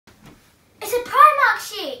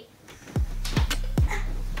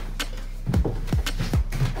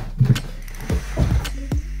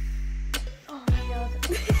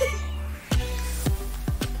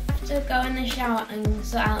the shower and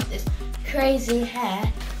sort out this crazy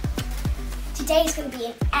hair. Today's going to be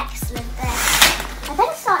an excellent day. I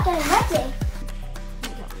better start getting ready.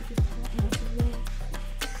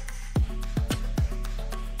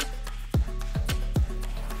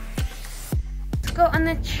 Let's go on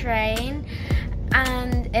the train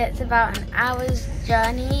and it's about an hour's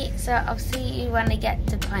journey, so I'll see you when I get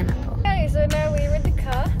to Pineapple. Okay, so now we're in the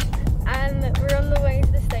car and we're on the way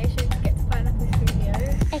to the station to get to Pineapple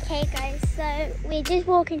Studios. Okay guys, so we're just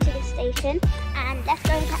walking to the station and let's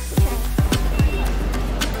go and catch the train.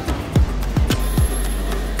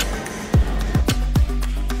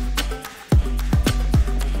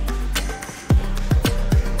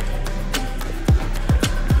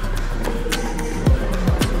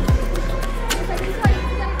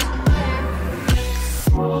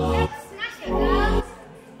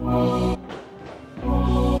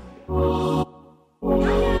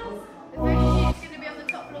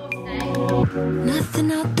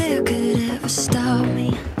 Nothing out there could ever stop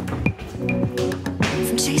me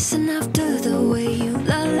from chasing after the way you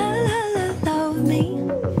love me,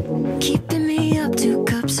 keeping me up 2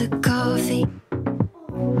 cups of coffee.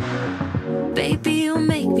 Baby, you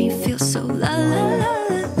make me feel so lovely.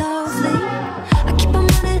 I keep on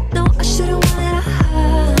running, no, I shouldn't want it.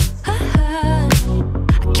 I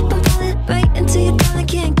keep on falling right into your down, I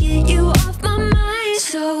can't get you off my mind.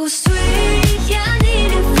 So sweet, yeah, I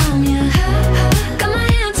need it from you. Got my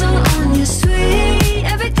hands all on you, sweet.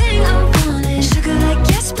 Everything I want is sugar like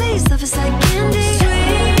yes, please. Love is like candy.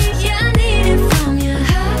 Sweet, yeah, I need it from you.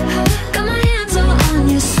 Got my hands all on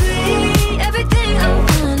you, sweet. Everything I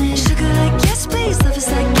want is sugar like yes, please. Love is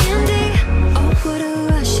like candy. Oh, what a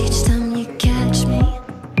rush each time you catch me.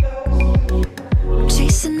 I'm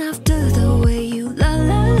chasing after the way you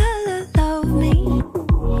love me.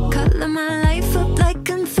 Color my life up like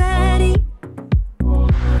confetti.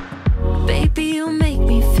 Baby, you make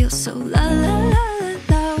me feel so lovely.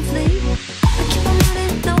 I keep on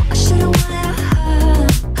running, no, I shouldn't want it.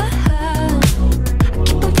 I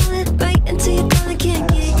keep on falling right into your down, I can't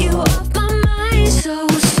get you off my mind. So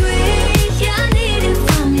sweet, yeah, I need it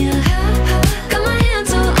from you. Got my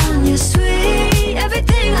hands all on you, sweet.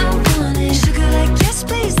 Everything I want is sugar like yes,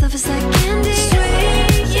 please. Love is like candy.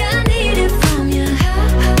 Sweet, yeah, I need it from you.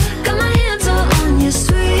 Got my hands all on you,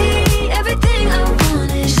 sweet. Everything I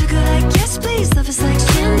want is sugar like yes, please. Love is like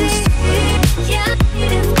candy. Sweet, yeah, I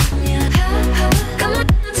need it from you. Got my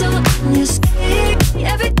hands all on you, sweet.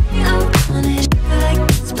 Everything I want is sugar like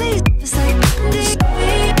yes, please. Love is like candy.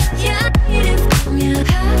 Sweet, yeah, I need it from you.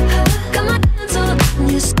 Got my hands all on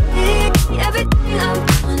you, sweet. Everything I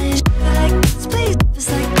want is sugar like yes, please. Love is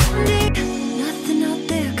like candy. Nothing out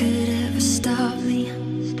there could ever stop me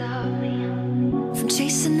from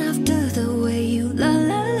chasing after the way you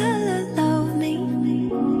love me,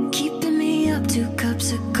 keeping me up 2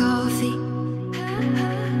 cups of coffee.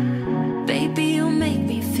 Baby, you make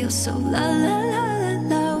me feel so lovely.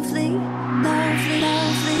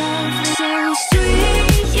 So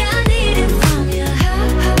sweet, yeah, I need it from you.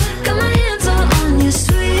 Got my hands all on you,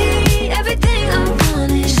 sweet. Everything I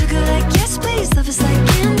want is sugar like yes, please. Love is like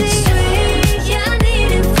candy. Sweet, yeah, I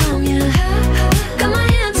need it from you. Got my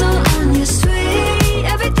hands all on you, sweet.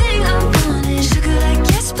 Everything I want is sugar like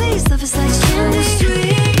yes, please. Love is like candy.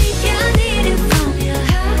 Sweet, yeah, I need it from you.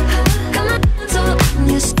 Got my hands all on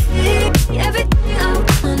you, sweet. Everything I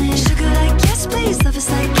want is sugar like yes, please. Love is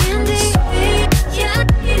like candy. Sweet, yeah, I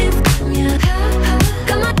need it from you.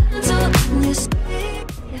 Got my hands all on you, sweet.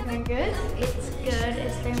 Is it good? It's good,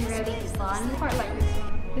 it's been really fun. I quite like this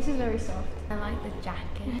one. This is very soft. I like the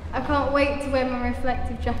jacket. I can't wait to wear my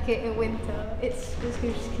reflective jacket in winter. It's going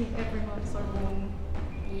to just keep everyone so warm.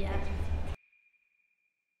 Yeah.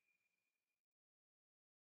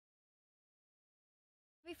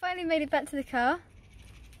 We finally made it back to the car.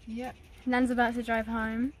 Yep. Nan's about to drive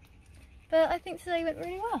home. But I think today went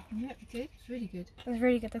really well. Yep, good. It's really good. It was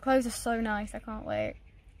really good. The clothes are so nice, I can't wait.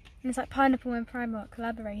 And it's like Pineapple and Primark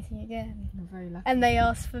collaborating again. I'm very lucky. And they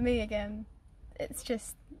asked for me again. It's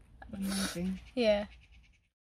just, Amazing. yeah.